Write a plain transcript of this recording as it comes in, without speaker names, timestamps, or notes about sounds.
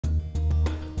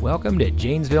Welcome to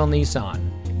Janesville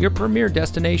Nissan, your premier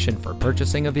destination for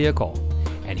purchasing a vehicle.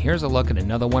 And here's a look at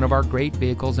another one of our great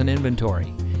vehicles in inventory,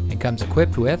 and comes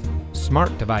equipped with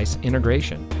smart device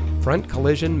integration, front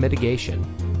collision mitigation,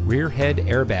 rear head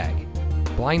airbag,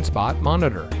 blind spot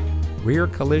monitor, rear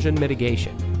collision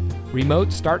mitigation,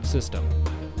 remote start system,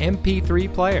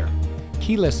 MP3 player,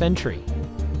 keyless entry,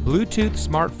 Bluetooth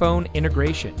smartphone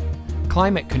integration,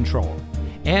 climate control,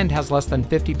 and has less than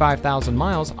 55,000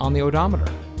 miles on the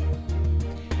odometer.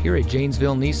 Here at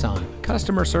Janesville Nissan,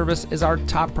 customer service is our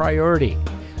top priority.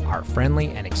 Our friendly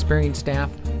and experienced staff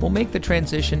will make the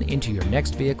transition into your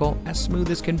next vehicle as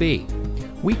smooth as can be.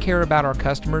 We care about our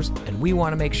customers, and we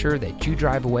want to make sure that you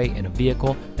drive away in a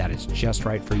vehicle that is just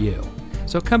right for you.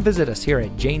 So come visit us here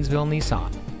at Janesville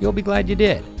Nissan. You'll be glad you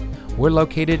did. We're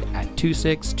located at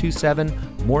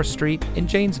 2627 Morse Street in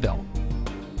Janesville.